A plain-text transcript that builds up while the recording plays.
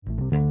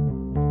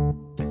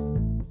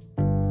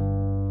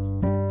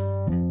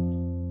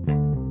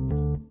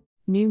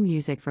New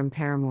music from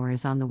Paramore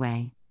is on the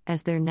way,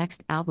 as their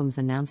next album's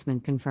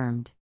announcement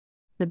confirmed.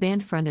 The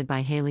band fronted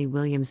by Hayley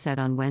Williams said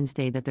on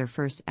Wednesday that their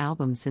first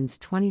album since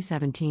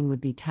 2017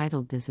 would be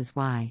titled This Is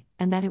Why,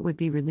 and that it would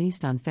be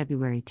released on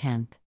February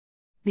 10th.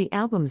 The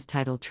album's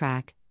title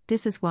track,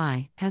 This Is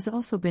Why, has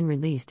also been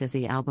released as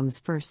the album's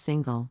first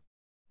single.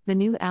 The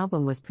new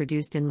album was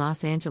produced in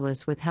Los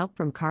Angeles with help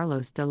from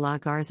Carlos de la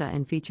Garza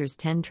and features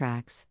 10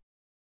 tracks.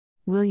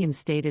 Williams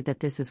stated that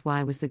This Is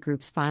Why was the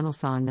group's final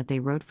song that they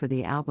wrote for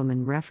the album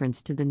in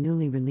reference to the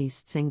newly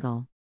released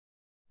single.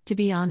 To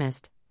be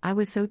honest, I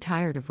was so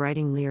tired of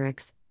writing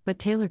lyrics, but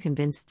Taylor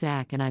convinced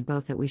Zach and I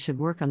both that we should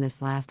work on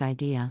this last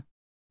idea.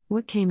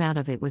 What came out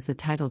of it was the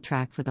title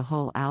track for the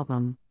whole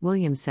album,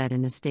 Williams said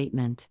in a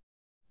statement.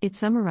 It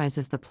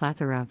summarizes the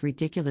plethora of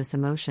ridiculous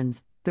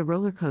emotions, the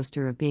roller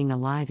coaster of being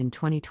alive in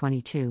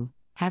 2022,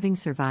 having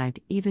survived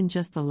even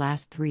just the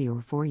last 3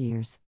 or 4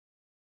 years.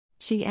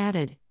 She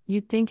added,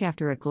 "You'd think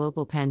after a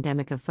global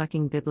pandemic of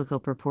fucking biblical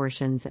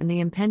proportions and the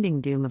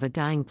impending doom of a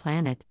dying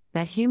planet,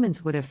 that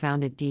humans would have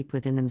found it deep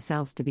within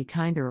themselves to be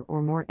kinder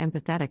or more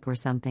empathetic or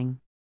something."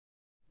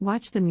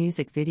 Watch the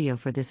music video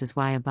for This Is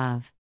Why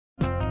above.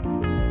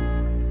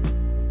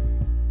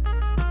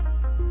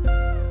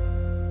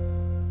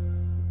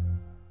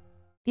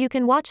 You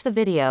can watch the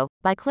video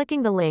by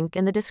clicking the link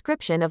in the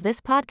description of this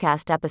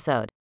podcast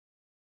episode.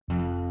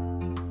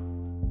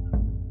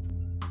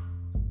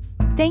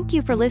 Thank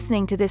you for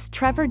listening to this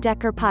Trevor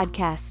Decker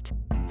podcast.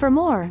 For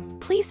more,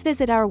 please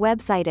visit our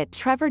website at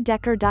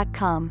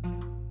trevordecker.com.